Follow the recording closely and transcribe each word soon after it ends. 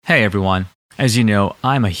Hey everyone. As you know,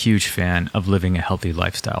 I'm a huge fan of living a healthy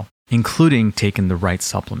lifestyle, including taking the right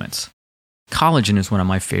supplements. Collagen is one of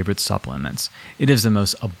my favorite supplements. It is the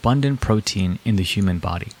most abundant protein in the human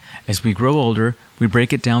body. As we grow older, we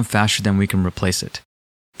break it down faster than we can replace it.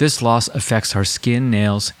 This loss affects our skin,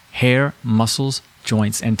 nails, hair, muscles,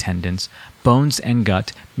 joints and tendons, bones and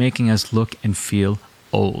gut, making us look and feel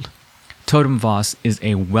old. Totem Voss is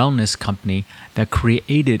a wellness company that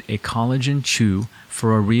created a collagen chew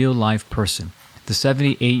for a real-life person, the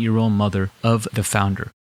 78-year-old mother of the founder.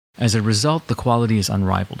 As a result, the quality is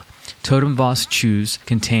unrivaled. Totem Voss chews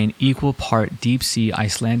contain equal part deep-sea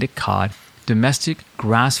Icelandic cod, domestic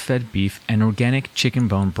grass-fed beef, and organic chicken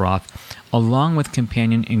bone broth, along with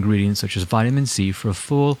companion ingredients such as vitamin C for a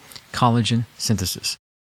full collagen synthesis.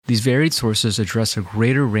 These varied sources address a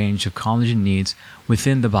greater range of collagen needs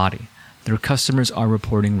within the body. Their customers are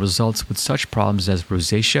reporting results with such problems as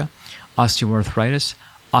rosacea, osteoarthritis,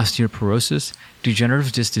 osteoporosis,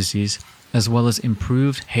 degenerative disc disease, as well as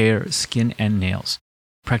improved hair, skin, and nails.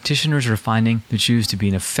 Practitioners are finding the chews to be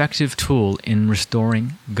an effective tool in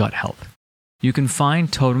restoring gut health. You can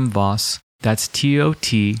find Totem Voss, that's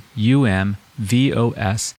TOTUMVOS,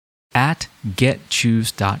 at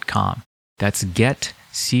getchews.com. That's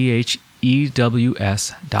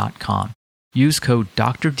getchews.com. Use code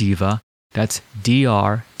Dr. Diva, that's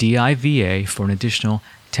DRDIVA, for an additional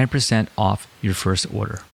 10% off your first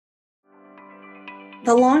order.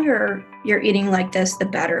 The longer you're eating like this, the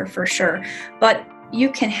better for sure. But you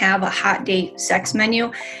can have a hot date sex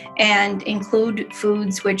menu and include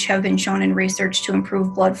foods which have been shown in research to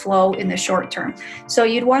improve blood flow in the short term. So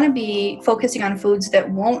you'd want to be focusing on foods that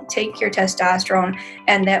won't take your testosterone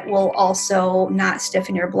and that will also not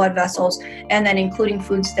stiffen your blood vessels, and then including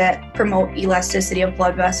foods that promote elasticity of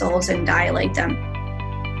blood vessels and dilate them.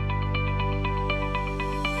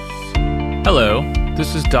 Hello,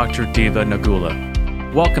 this is Dr. Diva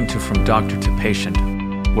Nagula. Welcome to From Doctor to Patient,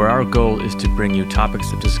 where our goal is to bring you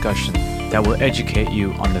topics of discussion that will educate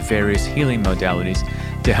you on the various healing modalities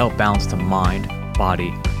to help balance the mind,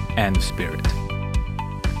 body, and the spirit.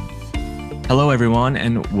 Hello, everyone,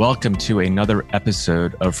 and welcome to another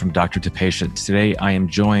episode of From Doctor to Patient. Today, I am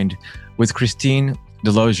joined with Christine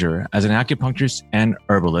Delosier. As an acupuncturist and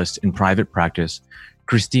herbalist in private practice,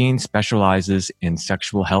 Christine specializes in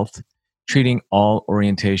sexual health, treating all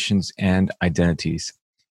orientations and identities.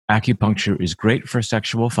 Acupuncture is great for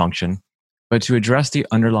sexual function, but to address the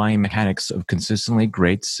underlying mechanics of consistently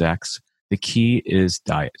great sex, the key is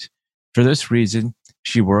diet. For this reason,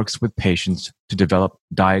 she works with patients to develop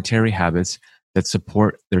dietary habits that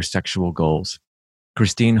support their sexual goals.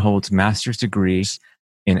 Christine holds master's degrees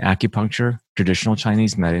in acupuncture, traditional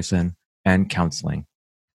Chinese medicine, and counseling.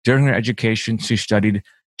 During her education, she studied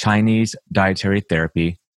Chinese dietary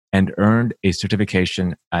therapy and earned a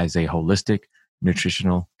certification as a holistic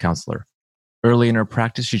nutritional counselor. Early in her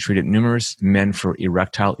practice, she treated numerous men for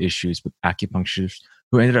erectile issues with acupuncture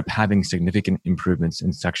who ended up having significant improvements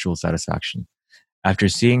in sexual satisfaction. After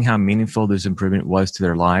seeing how meaningful this improvement was to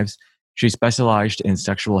their lives, she specialized in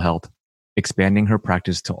sexual health, expanding her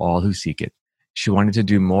practice to all who seek it. She wanted to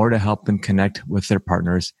do more to help them connect with their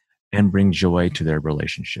partners and bring joy to their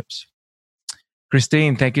relationships.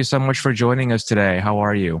 Christine, thank you so much for joining us today. How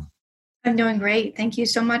are you? I'm doing great. Thank you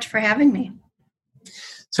so much for having me.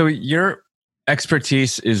 So your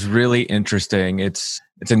expertise is really interesting. It's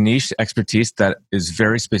a niche expertise that is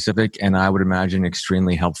very specific and I would imagine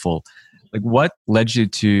extremely helpful. Like, what led you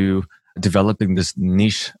to developing this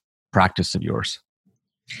niche practice of yours?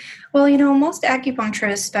 Well, most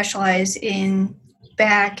acupuncturists specialize in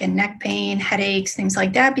back and neck pain, headaches, things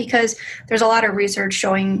like that, because there's a lot of research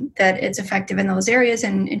showing that it's effective in those areas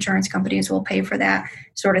and insurance companies will pay for that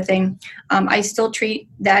sort of thing. I still treat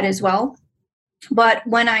that as well. But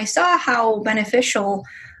when I saw how beneficial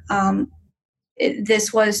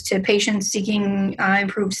this was to patients seeking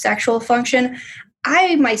improved sexual function,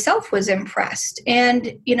 I myself was impressed.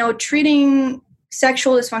 And, treating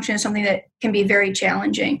sexual dysfunction is something that can be very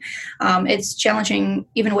challenging. It's challenging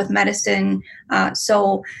even with medicine.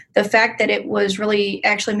 So the fact that it was really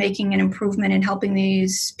actually making an improvement in helping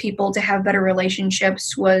these people to have better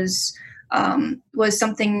relationships was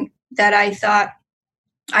something that I thought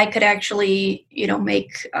I could actually,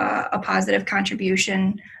 make a positive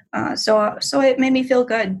contribution. So it made me feel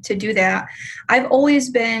good to do that. I've always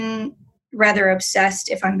been rather obsessed,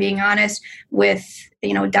 if I'm being honest, with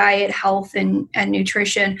diet, health, and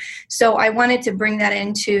nutrition. So I wanted to bring that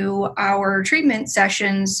into our treatment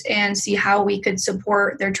sessions and see how we could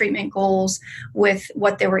support their treatment goals with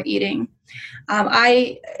what they were eating.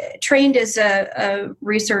 I trained as a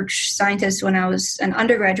research scientist when I was an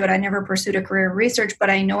undergraduate. I never pursued a career in research, but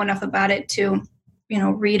I know enough about it to,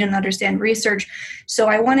 read and understand research. So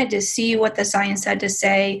I wanted to see what the science had to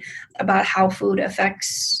say about how food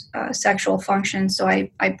affects sexual function. So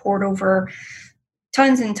I poured over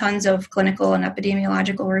tons and tons of clinical and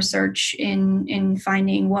epidemiological research in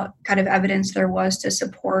finding what kind of evidence there was to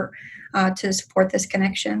support this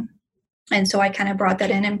connection. And so I kind of brought that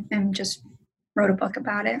in and just wrote a book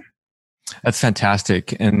about it. That's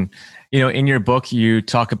fantastic. And, in your book, you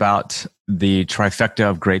talk about the trifecta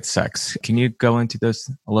of great sex. Can you go into this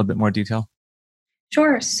a little bit more detail?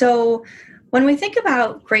 Sure. So when we think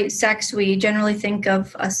about great sex, we generally think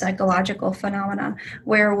of a psychological phenomenon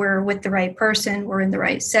where we're with the right person, we're in the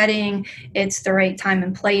right setting, it's the right time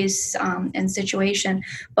and place and situation.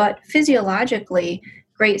 But physiologically,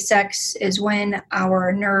 great sex is when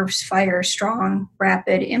our nerves fire strong,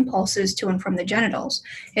 rapid impulses to and from the genitals.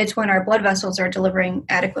 It's when our blood vessels are delivering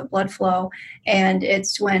adequate blood flow, and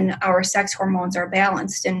it's when our sex hormones are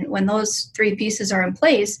balanced. And when those three pieces are in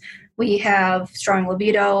place, we have strong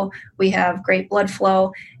libido, we have great blood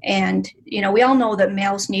flow, and we all know that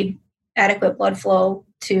males need adequate blood flow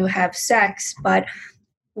to have sex, but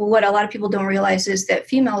what a lot of people don't realize is that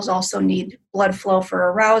females also need blood flow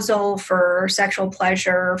for arousal, for sexual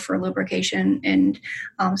pleasure, for lubrication. And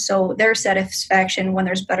so their satisfaction when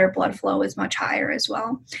there's better blood flow is much higher as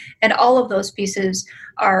well. And all of those pieces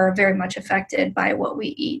are very much affected by what we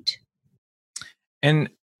eat. And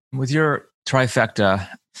with your trifecta,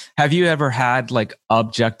 have you ever had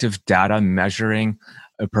objective data measuring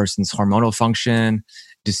a person's hormonal function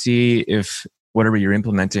to see if whatever you're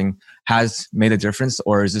implementing has made a difference,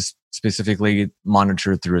 or is this specifically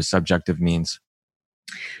monitored through a subjective means?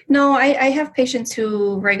 No, I have patients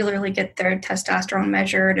who regularly get their testosterone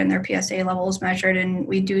measured and their PSA levels measured, and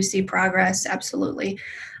we do see progress, absolutely.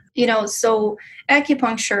 So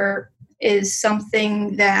acupuncture is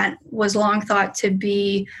something that was long thought to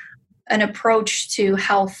be an approach to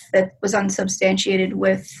health that was unsubstantiated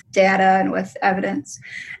with data and with evidence.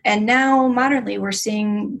 And now, modernly, we're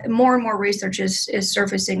seeing more and more research is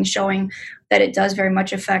surfacing showing that it does very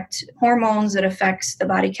much affect hormones, it affects the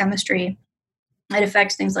body chemistry, it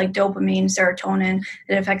affects things like dopamine, serotonin,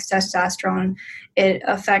 it affects testosterone, it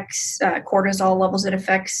affects cortisol levels, it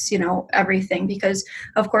affects, everything. Because,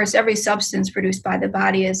 of course, every substance produced by the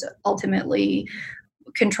body is ultimately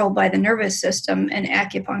controlled by the nervous system, and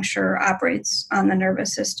acupuncture operates on the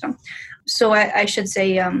nervous system. So I should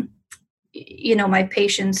say, my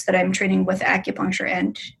patients that I'm training with acupuncture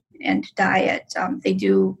and diet,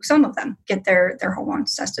 some of them get their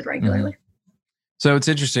hormones tested regularly. Mm-hmm. So it's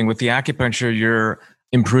interesting with the acupuncture, you're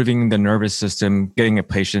improving the nervous system, getting a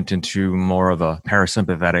patient into more of a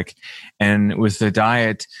parasympathetic. And with the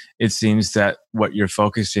diet, it seems that what you're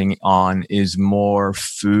focusing on is more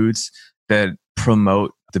foods that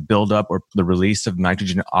promote the buildup or the release of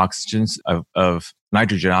nitrogen oxygens of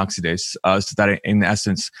nitrogen oxidase, so that it, in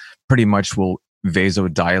essence, pretty much will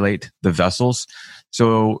vasodilate the vessels.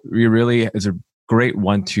 So it really is a great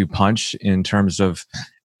 1-2 punch in terms of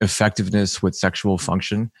effectiveness with sexual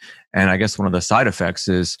function. And I guess one of the side effects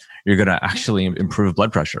is you're going to actually improve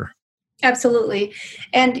blood pressure. Absolutely.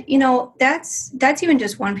 And, that's even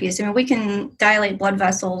just one piece. I mean, we can dilate blood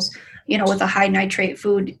vessels, with a high nitrate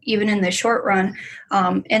food, even in the short run.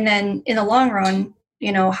 And then in the long run,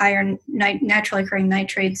 higher naturally occurring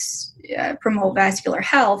nitrates promote vascular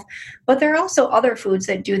health. But there are also other foods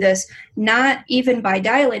that do this, not even by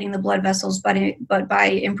dilating the blood vessels, but by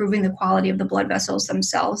improving the quality of the blood vessels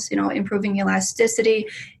themselves, improving elasticity.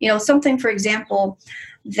 Something, for example,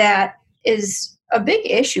 that is a big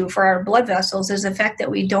issue for our blood vessels is the fact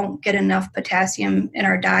that we don't get enough potassium in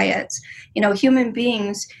our diets. Human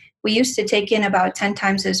beings, we used to take in about 10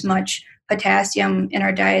 times as much potassium in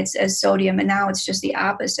our diets as sodium, and now it's just the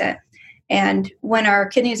opposite. And when our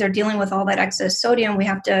kidneys are dealing with all that excess sodium,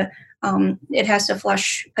 it has to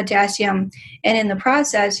flush potassium. And in the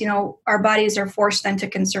process, our bodies are forced then to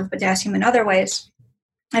conserve potassium in other ways.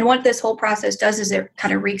 And what this whole process does is it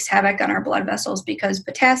kind of wreaks havoc on our blood vessels, because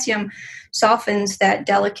potassium softens that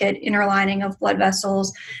delicate inner lining of blood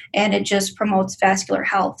vessels, and it just promotes vascular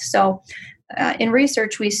health. So in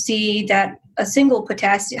research, we see that a single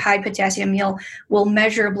high potassium meal will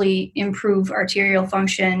measurably improve arterial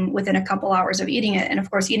function within a couple hours of eating it. And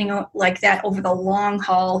of course, eating like that over the long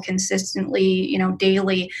haul, consistently,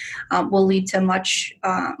 daily, will lead to much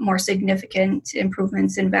more significant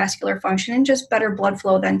improvements in vascular function and just better blood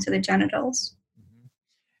flow then to the genitals.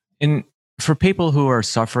 And for people who are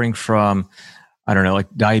suffering from, I don't know, like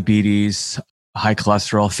diabetes, high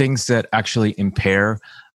cholesterol, things that actually impair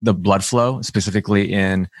the blood flow, specifically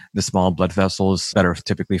in the small blood vessels that are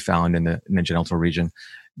typically found in the genital region.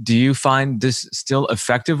 Do you find this still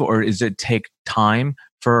effective, or does it take time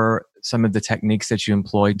for some of the techniques that you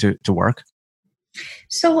employ to work?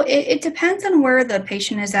 So it depends on where the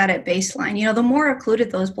patient is at baseline. The more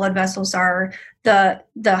occluded those blood vessels are, the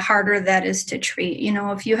harder that is to treat.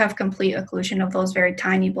 If you have complete occlusion of those very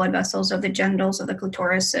tiny blood vessels of the genitals, of the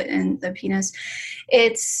clitoris and the penis,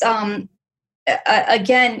 it's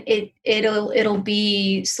again it'll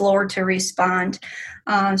be slower to respond.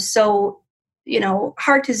 So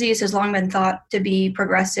heart disease has long been thought to be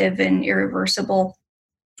progressive and irreversible.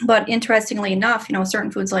 But interestingly enough, certain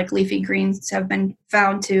foods like leafy greens have been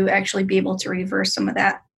found to actually be able to reverse some of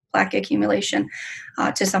that plaque accumulation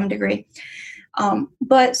to some degree.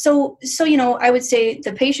 But I would say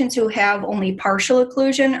the patients who have only partial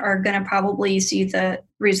occlusion are going to probably see the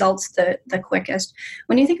results the quickest.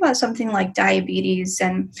 When you think about something like diabetes,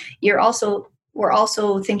 and we're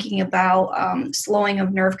also thinking about slowing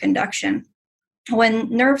of nerve conduction. When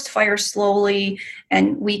nerves fire slowly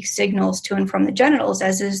and weak signals to and from the genitals,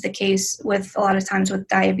 as is the case with a lot of times with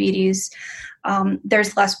diabetes,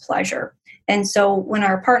 there's less pleasure. And so when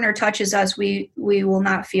our partner touches us, we will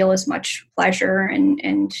not feel as much pleasure.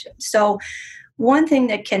 And so one thing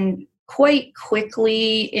that can quite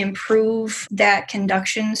quickly improve that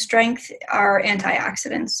conduction strength are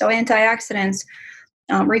antioxidants. So antioxidants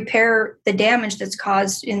repair the damage that's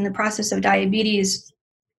caused in the process of diabetes.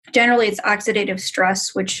 Generally, it's oxidative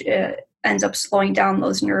stress, which ends up slowing down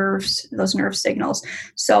those nerve signals.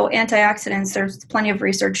 So antioxidants, there's plenty of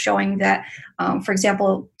research showing that, for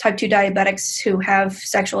example, type 2 diabetics who have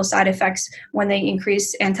sexual side effects, when they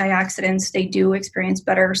increase antioxidants, they do experience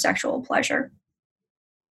better sexual pleasure.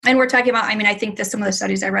 And we're talking about, I think that some of the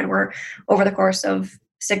studies I read were over the course of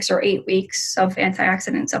 6 or 8 weeks of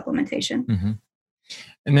antioxidant supplementation. Mm-hmm.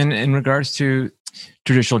 And then in regards to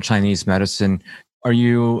traditional Chinese medicine, are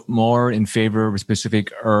you more in favor of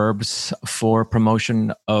specific herbs for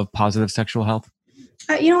promotion of positive sexual health?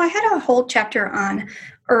 I had a whole chapter on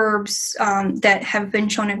herbs that have been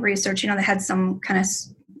shown in research, that had some kind of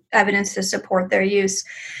evidence to support their use.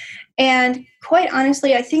 And quite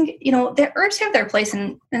honestly, I think, the herbs have their place,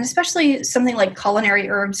 and especially something like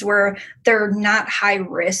culinary herbs where they're not high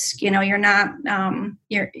risk. You're not,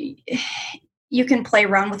 you can play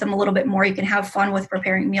around with them a little bit more. You can have fun with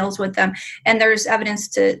preparing meals with them. And there's evidence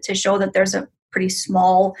to show that there's a pretty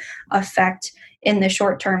small effect in the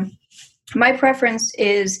short term. My preference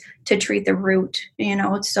is to treat the root,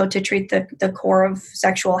 so to treat the core of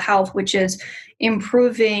sexual health, which is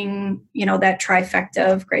improving, that trifecta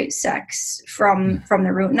of great sex from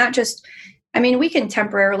the root. Not just, we can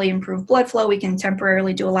temporarily improve blood flow. We can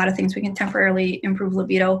temporarily do a lot of things. We can temporarily improve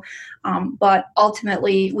libido. But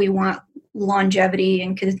ultimately, we want longevity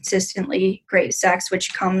and consistently great sex,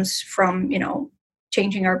 which comes from,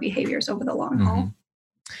 changing our behaviors over the long haul.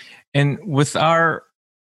 And with our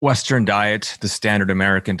Western diet, the standard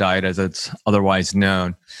American diet as it's otherwise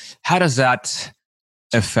known, how does that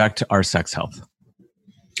affect our sex health?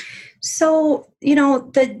 So,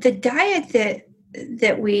 the diet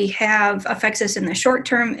that we have affects us in the short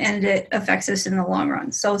term, and it affects us in the long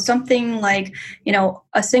run. So something like,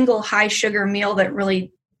 a single high sugar meal that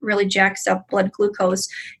really jacks up blood glucose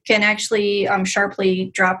can actually sharply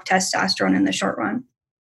drop testosterone in the short run.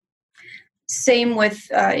 Same with,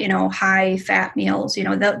 high fat meals,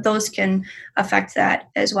 those can affect that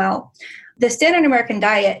as well. The standard American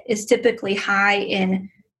diet is typically high in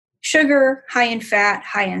sugar, high in fat,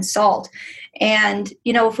 high in salt. And,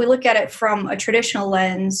 if we look at it from a traditional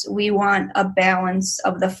lens, we want a balance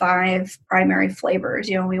of the 5 primary flavors.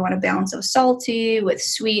 We want a balance of salty with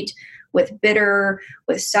sweet, with bitter,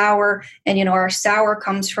 with sour. And, our sour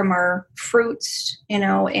comes from our fruits, and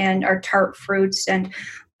our tart fruits, and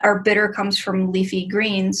our bitter comes from leafy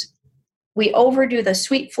greens. We overdo the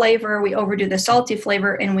sweet flavor, we overdo the salty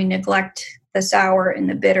flavor, and we neglect the sour and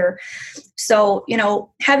the bitter. So,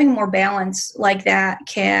 having more balance like that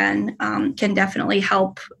can definitely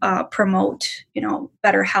help promote,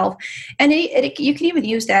 better health. And you can even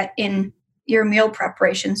use that in your meal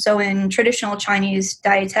preparation. So in traditional Chinese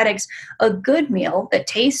dietetics, a good meal that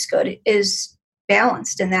tastes good is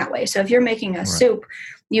balanced in that way. So if you're making a soup,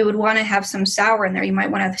 you would want to have some sour in there. You might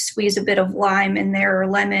want to squeeze a bit of lime in there or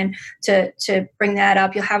lemon to bring that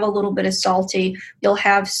up. You'll have a little bit of salty. You'll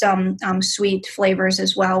have some sweet flavors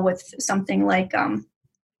as well with something like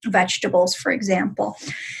vegetables, for example.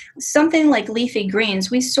 Something like leafy greens,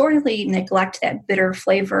 we sorely neglect that bitter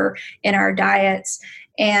flavor in our diets.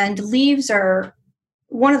 And leaves are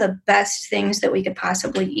one of the best things that we could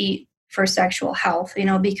possibly eat for sexual health,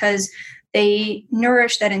 because they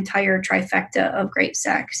nourish that entire trifecta of great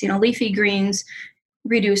sex. Leafy greens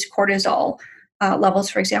reduce cortisol levels,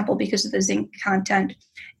 for example, because of the zinc content.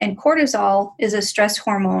 And cortisol is a stress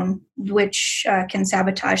hormone which can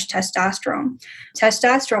sabotage testosterone.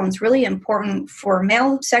 Testosterone is really important for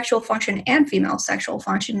male sexual function and female sexual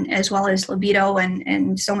function, as well as libido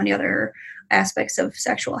and so many other aspects of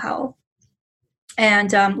sexual health.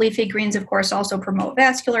 And leafy greens, of course, also promote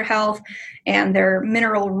vascular health, and they're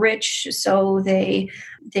mineral rich, so they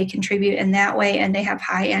contribute in that way, and they have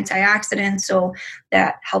high antioxidants, so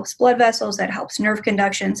that helps blood vessels, that helps nerve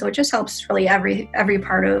conduction, so it just helps really every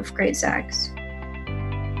part of great sex.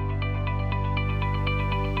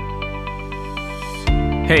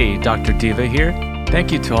 Hey, Dr. Diva here.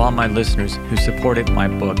 Thank you to all my listeners who supported my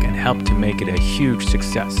book and helped to make it a huge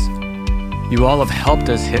success. You all have helped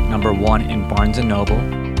us hit number 1 in Barnes & Noble,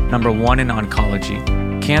 number 1 in oncology,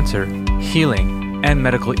 cancer, healing, and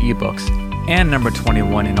medical ebooks, and number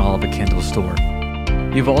 21 in all of the Kindle store.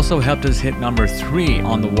 You've also helped us hit number 3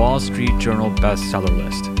 on the Wall Street Journal bestseller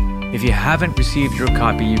list. If you haven't received your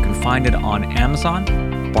copy, you can find it on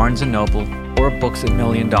Amazon, Barnes & Noble, or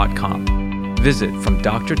booksamillion.com. Visit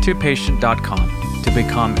fromdoctortopatient.com to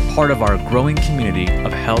become part of our growing community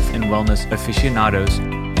of health and wellness aficionados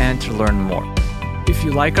and to learn more. If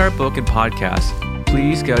you like our book and podcast,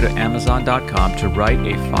 please go to Amazon.com to write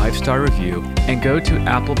a 5-star review and go to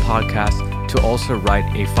Apple Podcasts to also write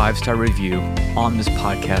a 5-star review on this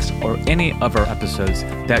podcast or any of our episodes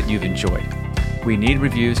that you've enjoyed. We need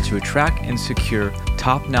reviews to attract and secure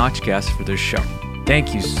top-notch guests for this show.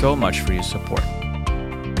 Thank you so much for your support.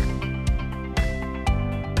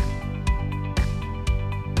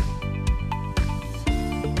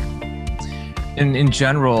 In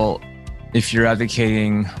general, if you're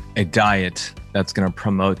advocating a diet that's going to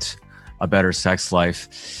promote a better sex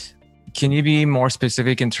life, can you be more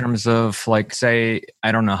specific in terms of, like, say,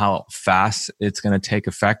 I don't know how fast it's going to take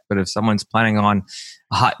effect, but if someone's planning on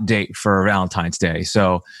a hot date for Valentine's Day,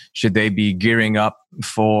 so should they be gearing up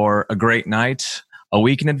for a great night a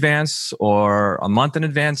week in advance or a month in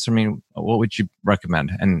advance? I mean, what would you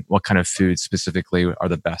recommend, and what kind of foods specifically are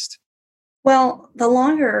the best? Well, the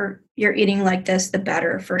longer you're eating like this, the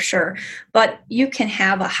better, for sure. But you can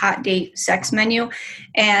have a hot date sex menu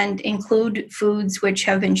and include foods which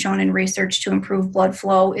have been shown in research to improve blood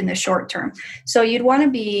flow in the short term. So you'd want to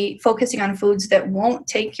be focusing on foods that won't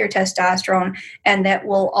take your testosterone and that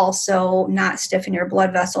will also not stiffen your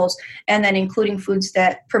blood vessels, and then including foods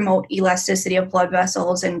that promote elasticity of blood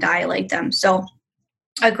vessels and dilate them. So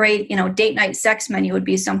a great, date night sex menu would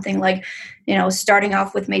be something like, starting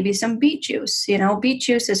off with maybe some beet juice. Beet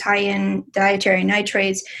juice is high in dietary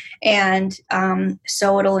nitrates, and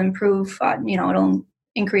so it'll improve, it'll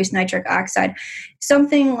increase nitric oxide.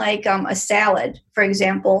 Something like a salad, for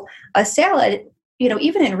example. A salad,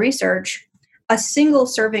 even in research, a single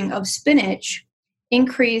serving of spinach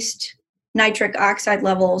increased nitric oxide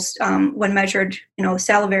levels when measured,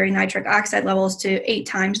 salivary nitric oxide levels to 8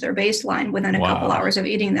 times their baseline within a couple hours of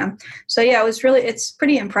eating them. So yeah, it's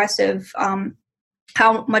pretty impressive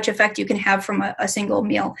how much effect you can have from a single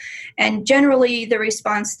meal. And generally the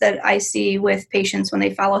response that I see with patients when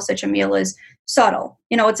they follow such a meal is subtle.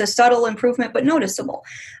 It's a subtle improvement, but noticeable.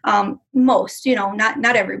 Most,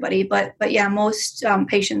 not everybody, but yeah, most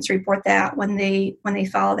patients report that when they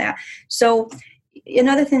follow that. So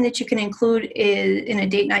another thing that you can include is in a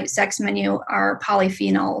date night sex menu are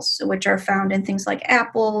polyphenols, which are found in things like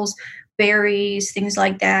apples, berries, things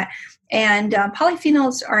like that. And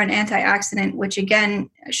polyphenols are an antioxidant, which again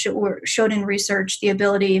showed in research the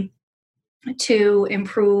ability to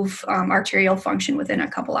improve arterial function within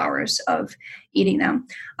a couple hours of eating them.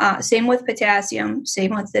 Same with potassium,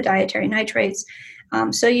 same with the dietary nitrates.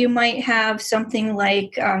 So you might have something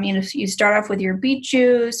like, if you start off with your beet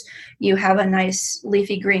juice, you have a nice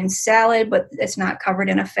leafy green salad, but it's not covered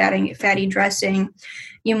in a fatty dressing.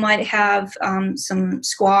 You might have some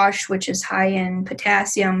squash, which is high in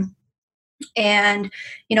potassium. And,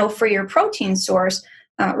 for your protein source,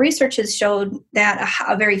 research has showed that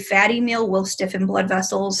a very fatty meal will stiffen blood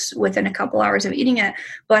vessels within a couple hours of eating it.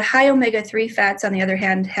 But high omega-3 fats, on the other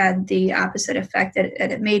hand, had the opposite effect, that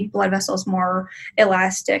it made blood vessels more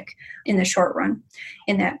elastic in the short run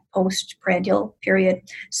in that postprandial period.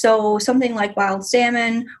 So something like wild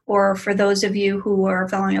salmon, or for those of you who are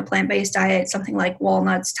following a plant-based diet, something like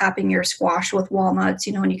walnuts, topping your squash with walnuts,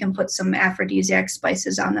 and you can put some aphrodisiac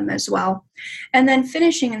spices on them as well. And then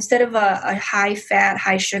finishing, instead of a high-fat,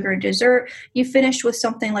 high-sugar dessert, you finish with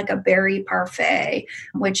something like a berry parfait,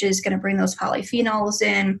 which is going to bring those polyphenols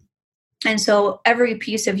in. And so every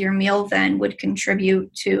piece of your meal then would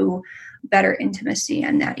contribute to better intimacy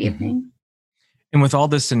in that evening. And with all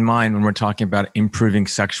this in mind, when we're talking about improving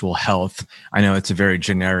sexual health, I know it's a very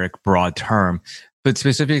generic, broad term, but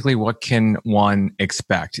specifically, what can one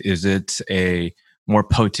expect? Is it a more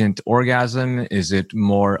potent orgasm? Is it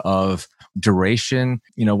more of duration?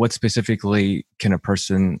 What specifically can a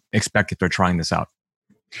person expect if they're trying this out?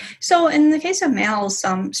 So in the case of males,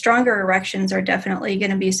 stronger erections are definitely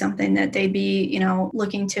going to be something that they be,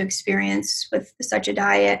 looking to experience with such a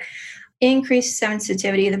diet. Increased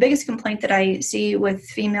sensitivity. The biggest complaint that I see with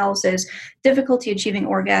females is difficulty achieving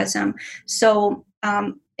orgasm. So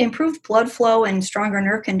improved blood flow and stronger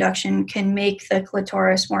nerve conduction can make the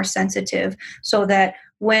clitoris more sensitive so that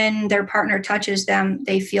when their partner touches them,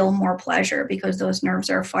 they feel more pleasure because those nerves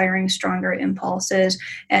are firing stronger impulses.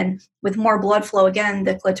 And with more blood flow, again,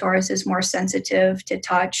 the clitoris is more sensitive to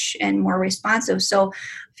touch and more responsive. So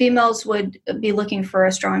females would be looking for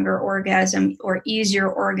a stronger orgasm or easier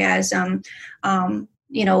orgasm,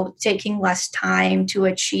 taking less time to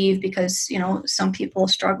achieve because, some people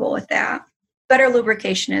struggle with that. Better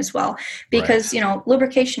lubrication as well, because, Right.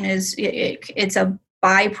 Lubrication it's a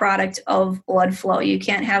byproduct of blood flow. You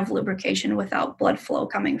can't have lubrication without blood flow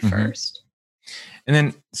coming Mhm. first. And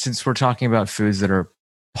then, since we're talking about foods that are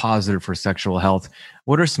positive for sexual health,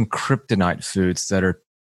 what are some kryptonite foods that are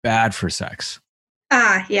bad for sex?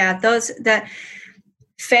 Yeah, that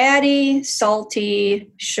fatty,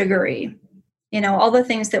 salty, sugary. All the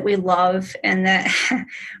things that we love and that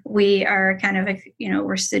we are kind of,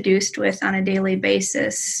 we're seduced with on a daily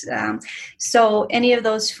basis. So any of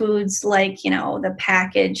those foods like, the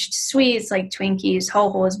packaged sweets like Twinkies,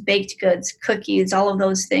 Ho-Hos, baked goods, cookies, all of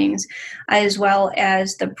those things, as well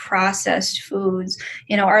as the processed foods,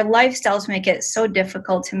 our lifestyles make it so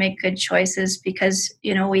difficult to make good choices because,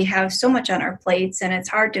 we have so much on our plates and it's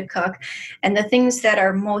hard to cook. And the things that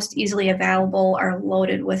are most easily available are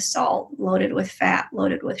loaded with salt, loaded with fat,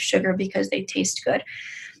 loaded with sugar because they taste good.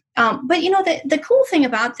 But the cool thing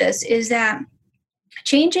about this is that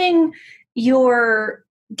changing your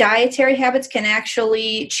dietary habits can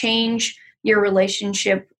actually change your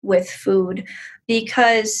relationship with food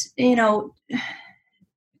because,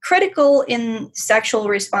 critical in sexual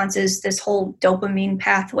responses, this whole dopamine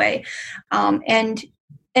pathway. And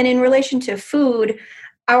in relation to food,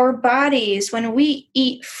 our bodies, when we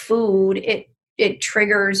eat food, it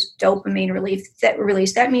triggers dopamine release.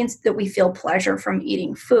 That means that we feel pleasure from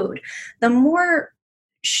eating food. The more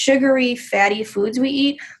sugary, fatty foods we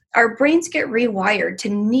eat, our brains get rewired to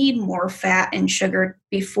need more fat and sugar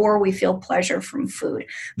before we feel pleasure from food.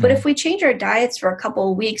 But Mhm. if we change our diets for a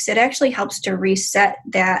couple of weeks, it actually helps to reset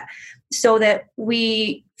that so that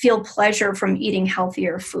we feel pleasure from eating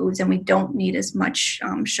healthier foods and we don't need as much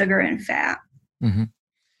sugar and fat. Mhm.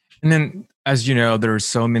 And then, as you know, there are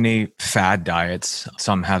so many fad diets.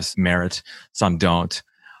 Some have merit, some don't.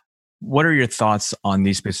 What are your thoughts on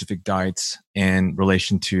these specific diets in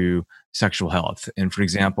relation to sexual health? And for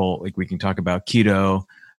example, like we can talk about keto,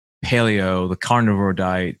 paleo, the carnivore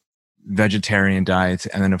diet, vegetarian diet,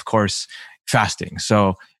 and then of course fasting.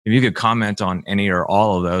 So if you could comment on any or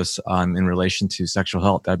all of those in relation to sexual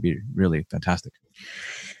health, that'd be really fantastic.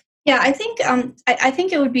 Yeah, I think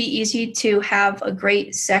it would be easy to have a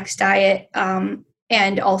great sex diet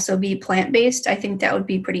and also be plant based. I think that would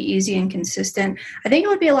be pretty easy and consistent. I think it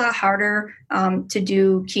would be a lot harder to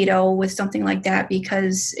do keto with something like that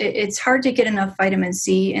because it's hard to get enough vitamin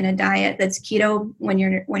C in a diet that's keto when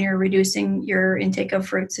you're reducing your intake of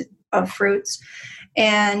fruits.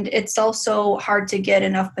 And it's also hard to get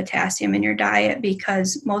enough potassium in your diet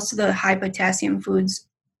because most of the high potassium foods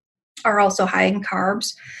are also high in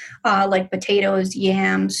carbs, like potatoes,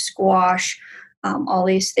 yams, squash, all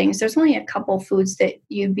these things. There's only a couple foods that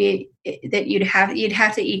you'd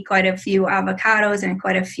have to eat quite a few avocados and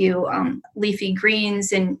quite a few leafy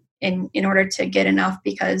greens in order to get enough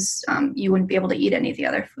because you wouldn't be able to eat any of the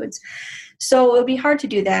other foods. So it would be hard to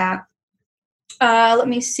do that. Let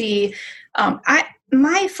me see. I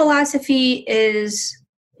My philosophy is,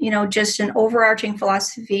 just an overarching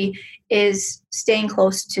philosophy is staying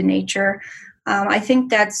close to nature. I think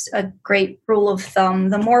that's a great rule of thumb.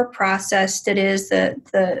 The more processed it is,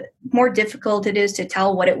 the more difficult it is to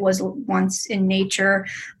tell what it was once in nature,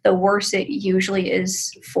 the worse it usually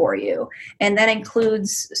is for you. And that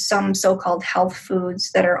includes some so-called health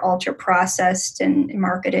foods that are ultra processed and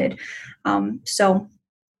marketed. So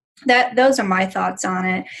those are my thoughts on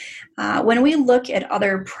it. When we look at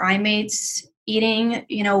other primates eating,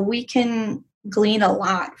 we can glean a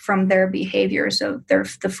lot from their behaviors of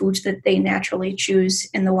the foods that they naturally choose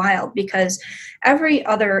in the wild, because every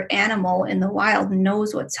other animal in the wild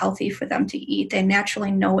knows what's healthy for them to eat. They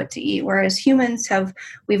naturally know what to eat, whereas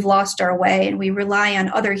we've lost our way, and we rely on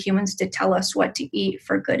other humans to tell us what to eat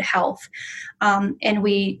for good health, and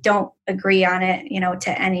we don't agree on it,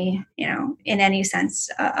 to any, in any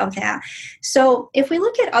sense of that. So if we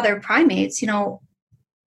look at other primates,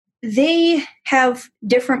 they have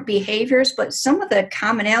different behaviors, but some of the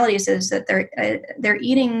commonalities is that they're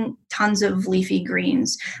eating tons of leafy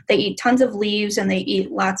greens. They eat tons of leaves, and they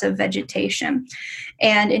eat lots of vegetation.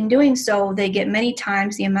 And in doing so, they get many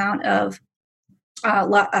times the amount of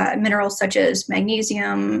minerals such as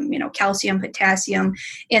magnesium, calcium, potassium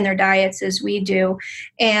in their diets as we do.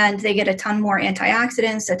 And they get a ton more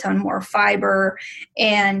antioxidants, a ton more fiber.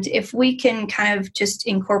 And if we can kind of just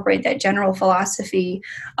incorporate that general philosophy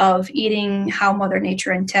of eating how Mother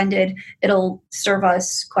Nature intended, it'll serve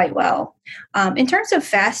us quite well. In terms of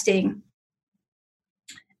fasting,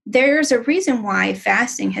 there's a reason why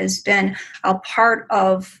fasting has been a part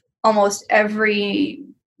of almost every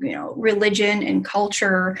religion and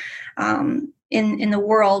culture in the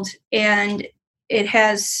world, and it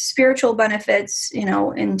has spiritual benefits,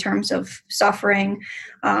 in terms of suffering,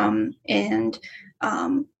 and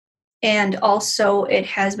also it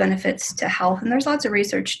has benefits to health. And there's lots of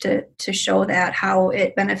research to show that how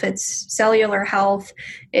it benefits cellular health,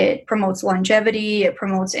 it promotes longevity, it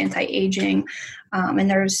promotes anti-aging. And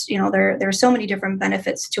there's so many different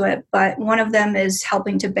benefits to it, but one of them is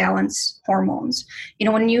helping to balance hormones.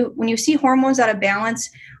 When you see hormones out of balance,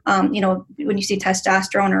 when you see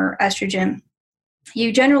testosterone or estrogen,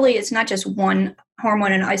 it's not just one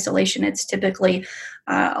hormone in isolation. It's typically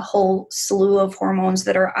a whole slew of hormones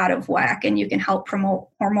that are out of whack, and you can help promote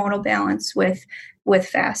hormonal balance with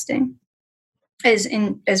fasting,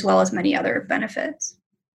 as well as many other benefits.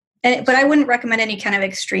 But I wouldn't recommend any kind of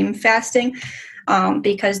extreme fasting,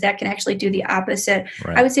 because that can actually do the opposite.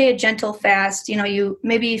 Right. I would say a gentle fast, you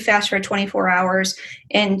maybe fast for 24 hours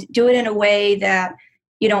and do it in a way that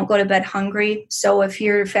you don't go to bed hungry. So if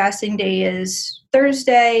your fasting day is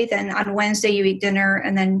Thursday, then on Wednesday you eat dinner,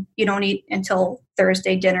 and then you don't eat until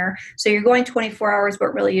Thursday dinner. So you're going 24 hours,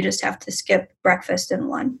 but really you just have to skip breakfast and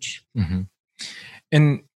lunch. Mm-hmm.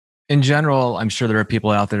 And in general, I'm sure there are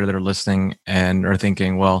people out there that are listening and are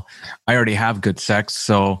thinking, well, I already have good sex,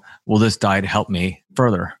 so will this diet help me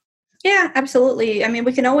further? Yeah, absolutely. I mean,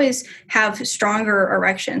 we can always have stronger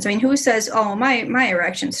erections. I mean, who says, oh, my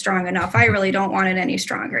erection's strong enough, I really don't want it any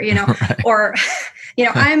stronger, Right. Or,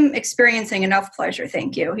 I'm experiencing enough pleasure,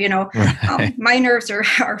 thank you. Right. My nerves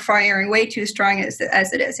are firing way too strong as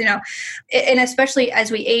it is, and especially as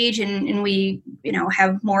we age and we,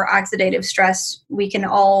 have more oxidative stress, we can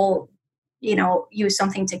all, use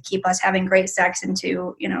something to keep us having great sex and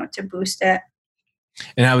to boost it.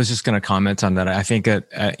 And I was just going to comment on that. I think that,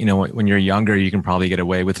 when you're younger, you can probably get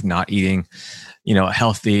away with not eating,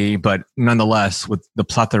 healthy, but nonetheless, with the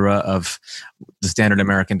plethora of the standard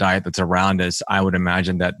American diet that's around us, I would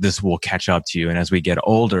imagine that this will catch up to you. And as we get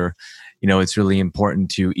older, it's really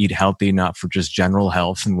important to eat healthy, not for just general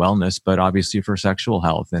health and wellness, but obviously for sexual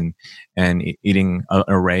health, and eating an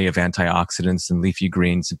array of antioxidants and leafy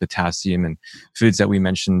greens and potassium and foods that we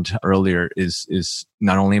mentioned earlier is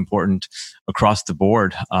not only important across the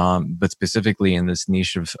board, but specifically in this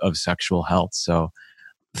niche of sexual health. So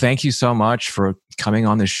thank you so much for coming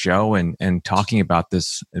on the show and talking about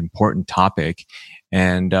this important topic.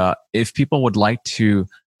 And if people would like to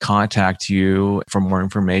contact you for more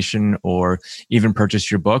information or even purchase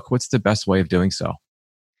your book, what's the best way of doing so?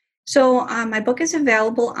 So my book is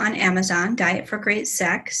available on Amazon, Diet for Great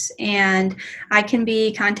Sex, and I can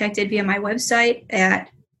be contacted via my website at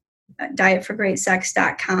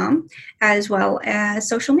dietforgreatsex.com, as well as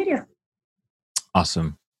social media.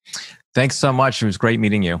 Awesome. Thanks so much. It was great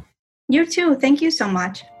meeting you. You too. Thank you so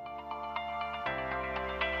much.